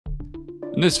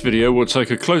In this video we'll take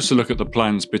a closer look at the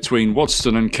plans between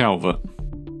Waddesdon and Calvert.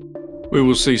 We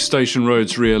will see Station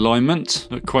Road's realignment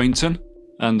at Quainton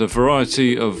and a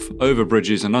variety of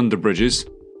overbridges and underbridges,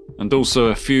 and also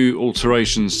a few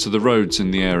alterations to the roads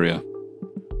in the area,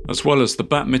 as well as the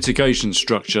bat mitigation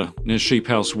structure near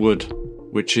Sheephouse Wood,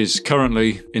 which is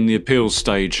currently in the appeals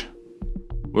stage.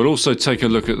 We'll also take a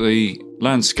look at the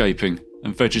landscaping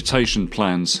and vegetation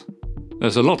plans.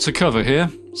 There's a lot to cover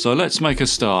here, so let's make a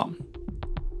start.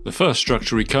 The first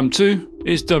structure we come to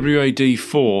is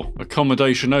WAD4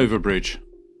 Accommodation Overbridge.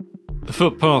 The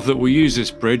footpath that will use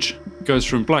this bridge goes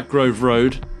from Blackgrove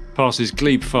Road, passes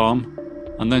Glebe Farm,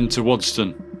 and then to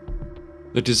Waddesdon.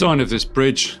 The design of this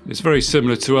bridge is very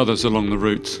similar to others along the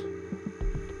route.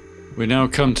 We now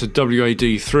come to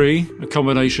WAD3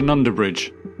 Accommodation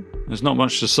Underbridge. There's not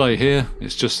much to say here,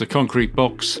 it's just a concrete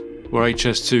box where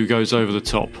HS2 goes over the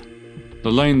top.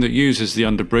 The lane that uses the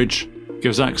underbridge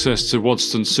gives access to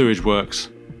Waddesdon sewage works.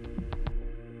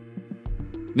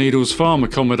 Needles Farm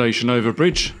Accommodation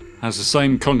Overbridge has the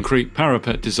same concrete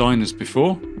parapet design as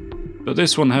before, but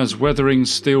this one has weathering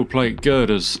steel plate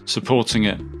girders supporting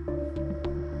it.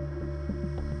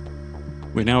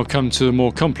 We now come to a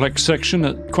more complex section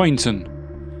at Quainton,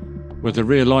 with the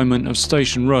realignment of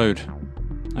Station Road.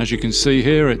 As you can see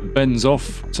here, it bends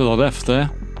off to the left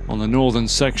there. On the northern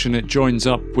section it joins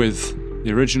up with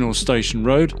the original Station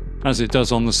Road, as it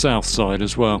does on the south side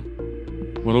as well.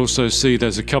 We'll also see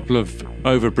there's a couple of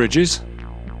overbridges,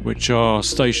 which are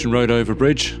Station Road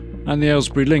Overbridge and the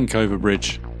Aylesbury Link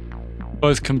Overbridge,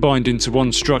 both combined into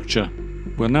one structure.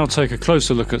 We'll now take a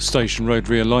closer look at Station Road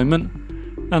realignment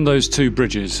and those two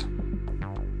bridges.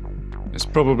 It's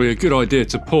probably a good idea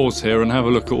to pause here and have a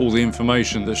look at all the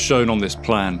information that's shown on this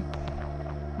plan.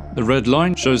 The red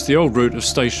line shows the old route of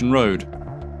Station Road,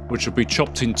 which will be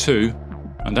chopped in two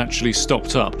and actually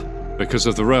stopped up because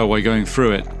of the railway going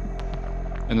through it.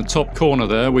 In the top corner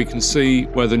there we can see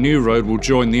where the new road will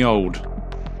join the old.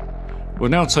 We'll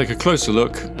now take a closer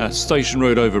look at Station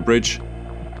Road Overbridge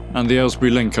and the Aylesbury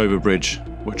Link Overbridge,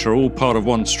 which are all part of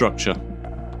one structure.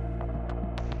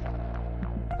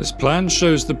 This plan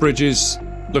shows the bridges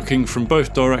looking from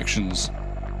both directions.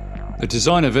 The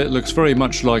design of it looks very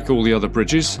much like all the other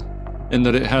bridges, in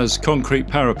that it has concrete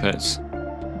parapets.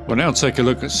 We'll now take a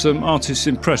look at some artists'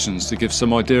 impressions to give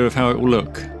some idea of how it will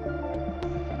look.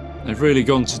 They've really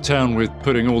gone to town with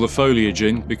putting all the foliage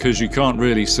in, because you can't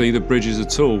really see the bridges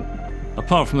at all,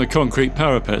 apart from the concrete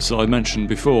parapets that I mentioned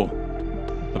before.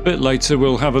 A bit later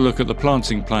we'll have a look at the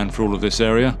planting plan for all of this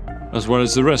area, as well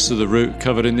as the rest of the route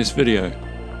covered in this video.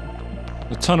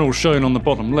 The tunnel shown on the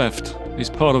bottom left is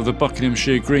part of the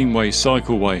Buckinghamshire Greenway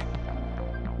cycleway.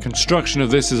 Construction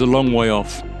of this is a long way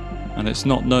off, and it's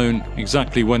not known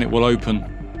exactly when it will open,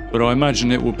 but I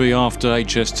imagine it will be after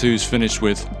HS2 is finished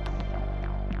with.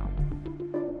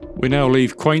 We now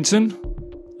leave Quainton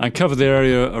and cover the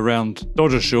area around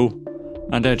Doddershall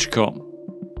and Edgecott.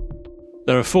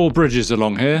 There are 4 bridges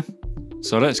along here,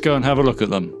 so let's go and have a look at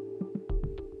them.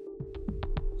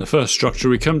 The first structure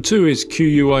we come to is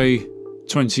QUA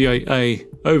 28A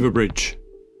Overbridge.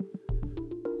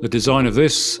 The design of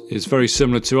this is very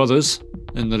similar to others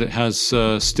in that it has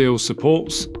steel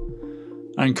supports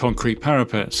and concrete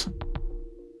parapets.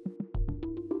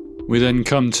 We then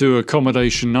come to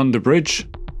Accommodation Underbridge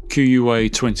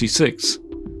QUA 26,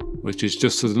 which is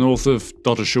just to the north of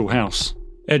Doddershall House.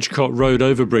 Edgecott Road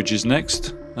Overbridge is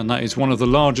next, and that is one of the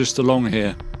largest along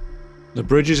here. The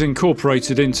bridge is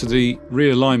incorporated into the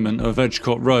realignment of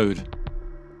Edgecott Road.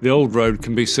 The old road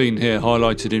can be seen here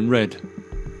highlighted in red.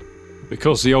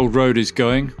 Because the old road is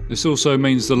going, this also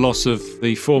means the loss of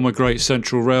the former Great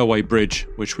Central Railway Bridge,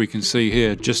 which we can see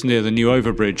here just near the new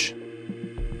overbridge.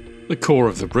 The core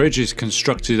of the bridge is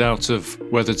constructed out of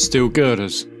weathered steel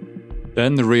girders.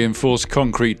 Then the reinforced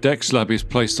concrete deck slab is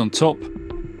placed on top,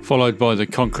 followed by the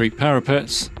concrete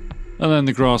parapets, and then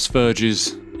the grass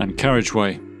verges and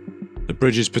carriageway. The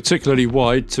bridge is particularly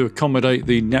wide to accommodate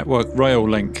the Network Rail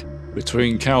link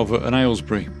between Calvert and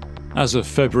Aylesbury. As of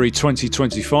February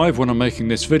 2025, when I'm making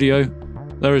this video,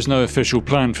 there is no official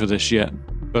plan for this yet,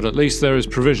 but at least there is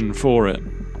provision for it.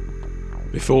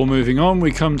 Before moving on,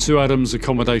 we come to Adams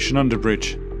Accommodation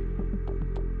Underbridge.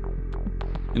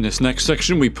 In this next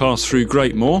section we pass through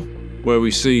Greatmoor, where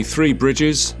we see 3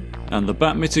 bridges and the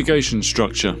bat mitigation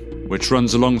structure, which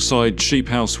runs alongside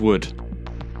Sheephouse Wood.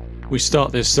 We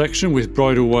start this section with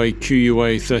Bridleway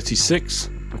QUA 36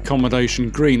 Accommodation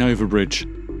Green Overbridge.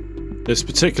 This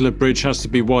particular bridge has to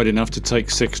be wide enough to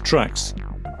take 6 tracks,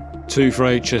 2 for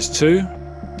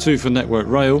HS2, 2 for Network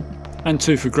Rail and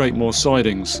 2 for Greatmoor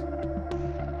sidings.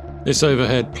 This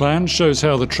overhead plan shows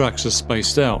how the tracks are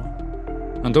spaced out.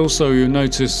 And also you'll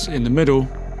notice in the middle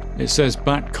it says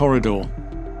Bat Corridor.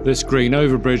 This green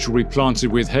overbridge will be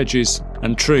planted with hedges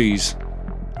and trees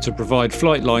to provide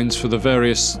flight lines for the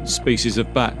various species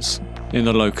of bats in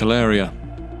the local area.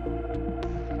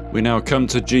 We now come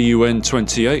to GUN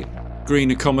 28,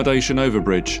 Green Accommodation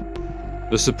Overbridge.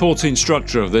 The supporting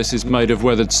structure of this is made of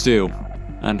weathered steel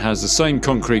and has the same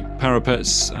concrete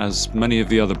parapets as many of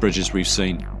the other bridges we've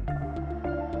seen.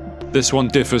 This one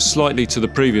differs slightly to the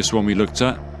previous one we looked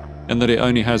at in that it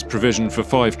only has provision for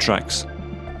 5 tracks.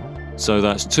 So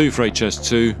that's 2 for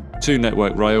HS2, 2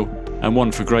 Network Rail and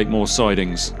 1 for Great Moor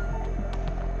sidings.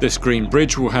 This green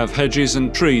bridge will have hedges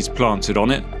and trees planted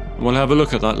on it, and we'll have a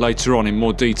look at that later on in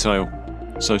more detail,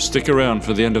 so stick around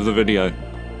for the end of the video.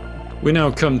 We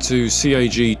now come to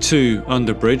CAG2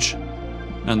 underbridge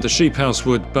and the Sheephouse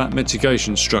Wood bat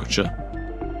mitigation structure,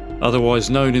 otherwise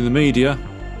known in the media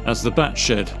as the bat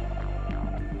shed.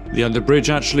 The underbridge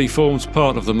actually forms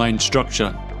part of the main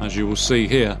structure, as you will see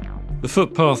here. The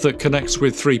footpath that connects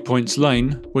with 3 Points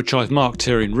Lane, which I've marked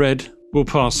here in red, will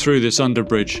pass through this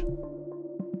underbridge.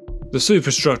 The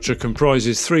superstructure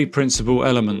comprises 3 principal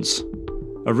elements: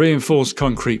 a reinforced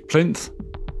concrete plinth,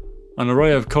 an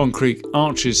array of concrete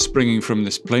arches springing from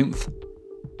this plinth,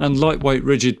 and lightweight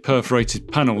rigid perforated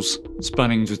panels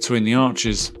spanning between the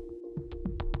arches.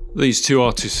 These 2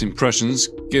 artists' impressions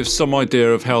give some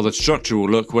idea of how the structure will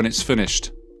look when it's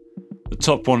finished. The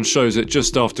top one shows it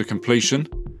just after completion,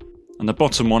 and the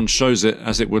bottom one shows it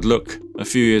as it would look a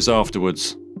few years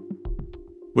afterwards.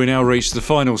 We now reach the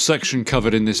final section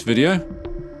covered in this video,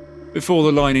 before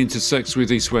the line intersects with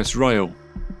EastWest Rail,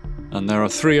 and there are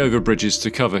 3 overbridges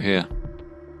to cover here.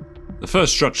 The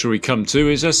first structure we come to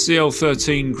is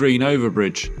SCL13 Green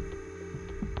Overbridge.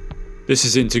 This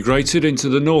is integrated into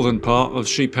the northern part of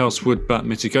Sheephouse Wood bat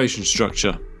mitigation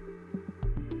structure.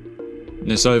 In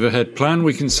this overhead plan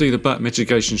we can see the bat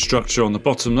mitigation structure on the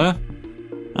bottom there,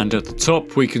 and at the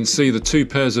top we can see the 2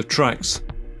 pairs of tracks,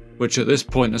 which at this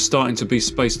point are starting to be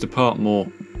spaced apart more,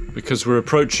 because we're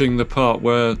approaching the part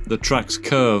where the tracks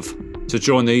curve to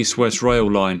join the EastWest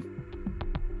Rail line.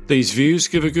 These views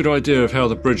give a good idea of how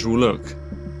the bridge will look.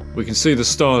 We can see the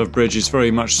style of bridge is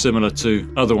very much similar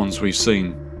to other ones we've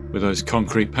seen, with those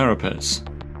concrete parapets.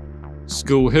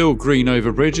 School Hill Green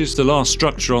Overbridge is the last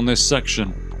structure on this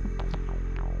section.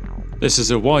 This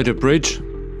is a wider bridge,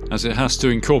 as it has to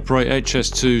incorporate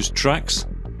HS2's tracks,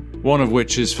 one of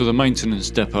which is for the maintenance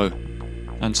depot,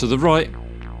 and to the right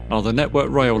are the Network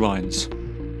Rail lines.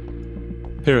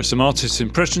 Here are some artists'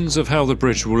 impressions of how the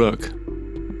bridge will look.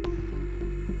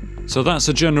 So that's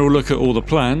a general look at all the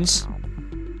plans.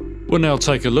 We'll now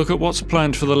take a look at what's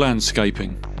planned for the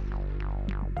landscaping.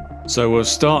 So we'll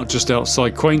start just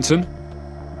outside Quainton,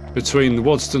 between the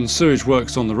Waddesdon sewage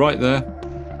works on the right there,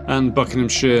 and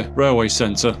Buckinghamshire Railway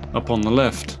Centre up on the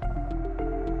left.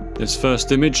 This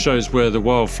first image shows where the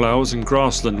wildflowers and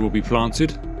grassland will be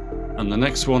planted, and the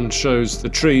next one shows the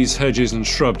trees, hedges and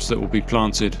shrubs that will be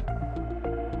planted.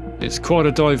 It's quite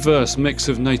a diverse mix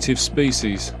of native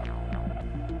species.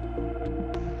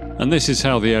 And this is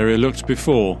how the area looked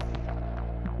before.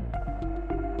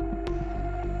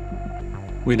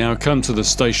 We now come to the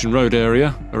Station Road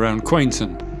area around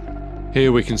Quainton.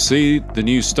 Here we can see the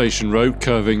new Station Road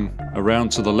curving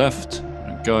around to the left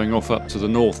and going off up to the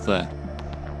north there.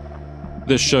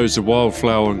 This shows the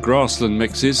wildflower and grassland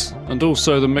mixes, and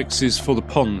also the mixes for the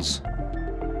ponds.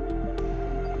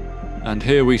 And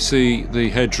here we see the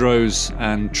hedgerows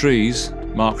and trees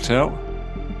marked out,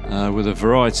 with a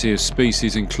variety of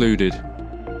species included.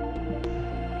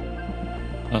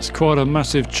 That's quite a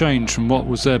massive change from what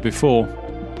was there before.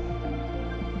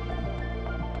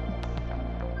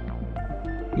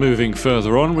 Moving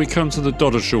further on, we come to the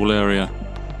Doddershaw area,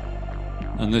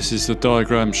 and this is the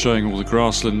diagram showing all the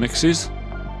grassland mixes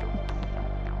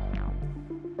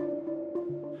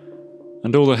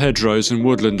and all the hedgerows and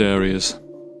woodland areas.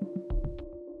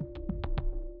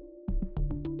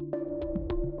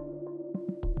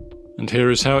 And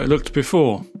here is how it looked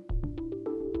before.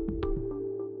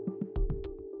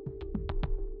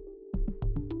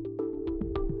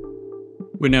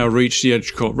 We now reach the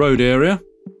Edgecott Road area,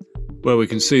 where we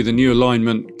can see the new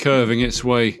alignment curving its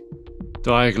way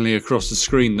diagonally across the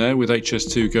screen there, with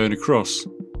HS2 going across.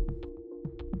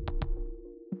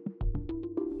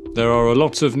 There are a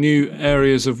lot of new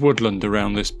areas of woodland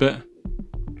around this bit,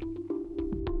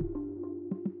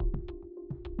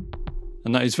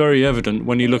 and that is very evident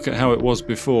when you look at how it was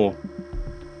before.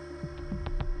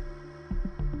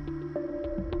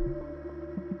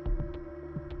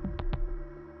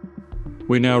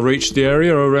 We now reach the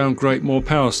area around Great Moor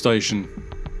Power Station,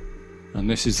 and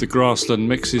this is the grassland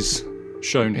mixes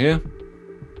shown here.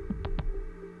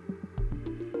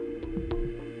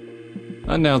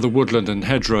 and now the woodland and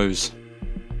hedgerows.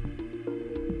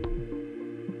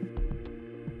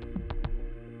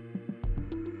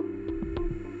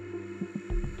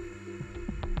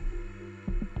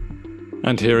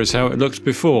 And here is how it looked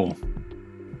before.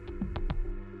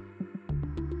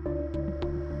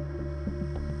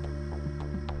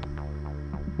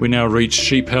 We now reach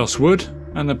Sheep House Wood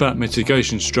and the bat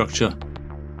mitigation structure.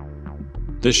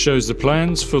 This shows the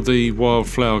plans for the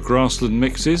wildflower grassland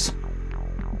mixes.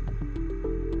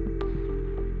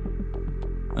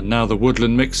 And now the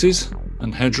woodland mixes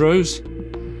and hedgerows.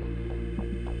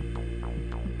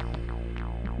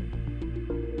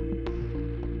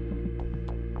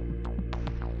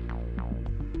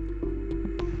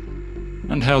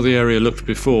 And how the area looked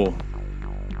before.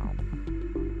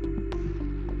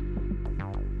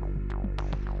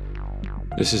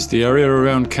 This is the area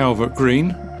around Calvert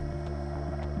Green.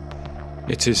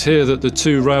 It is here that the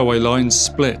two railway lines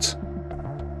split.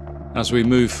 As we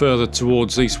move further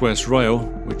towards EastWest Rail,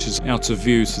 which is out of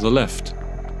view to the left.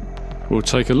 We'll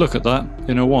take a look at that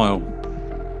in a while.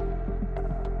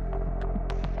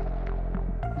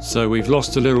 So we've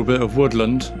lost a little bit of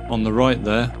woodland on the right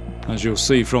there, as you'll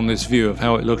see from this view of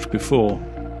how it looked before.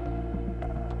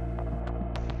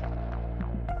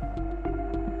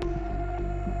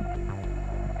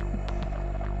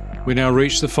 We now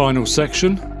reach the final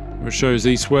section, which shows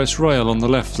EastWest Rail on the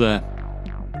left there.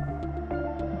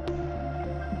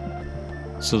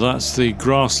 So that's the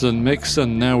grassland mix,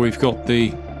 and now we've got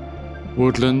the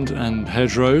woodland and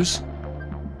hedgerows.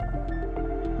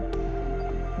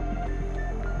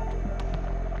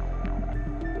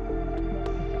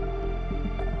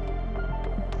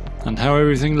 And how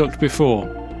everything looked before.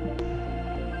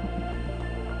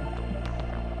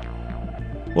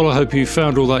 Well, I hope you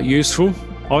found all that useful.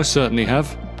 I certainly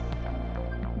have.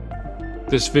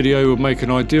 This video will make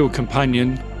an ideal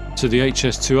companion to the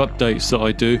HS2 updates that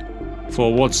I do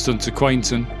for Waddesdon to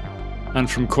Quainton and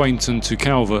from Quainton to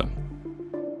Calvert.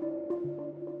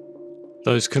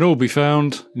 Those can all be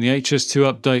found in the HS2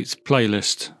 updates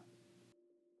playlist.